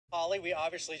Holly, we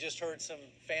obviously just heard some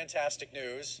fantastic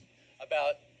news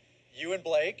about you and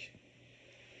Blake.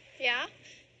 Yeah?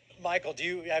 Michael, do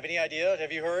you have any idea?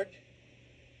 Have you heard?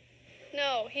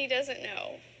 No, he doesn't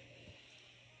know.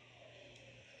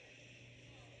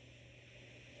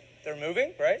 They're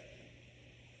moving, right?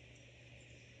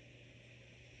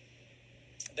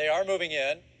 They are moving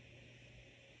in.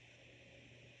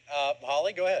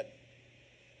 Holly, go ahead.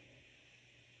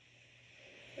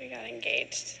 We got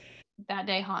engaged. That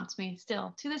day haunts me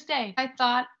still to this day. I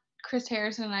thought Chris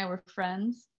Harrison and I were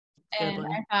friends, and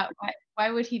I thought,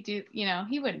 why would he do?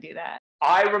 He wouldn't do that.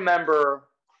 I remember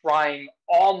crying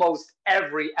almost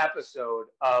every episode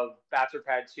of Bachelor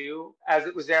Pad 2 as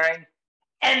it was airing,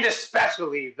 and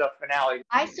especially the finale.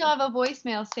 I still have a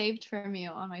voicemail saved from you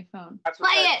on my phone. Bachelor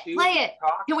Play Pad it, 2, play it.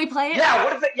 Can we play it? Yeah,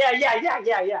 what is it?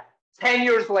 Yeah. 10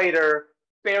 years later,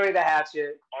 bury the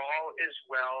hatchet. All is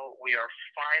well. We are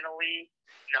finally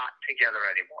not together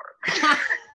anymore.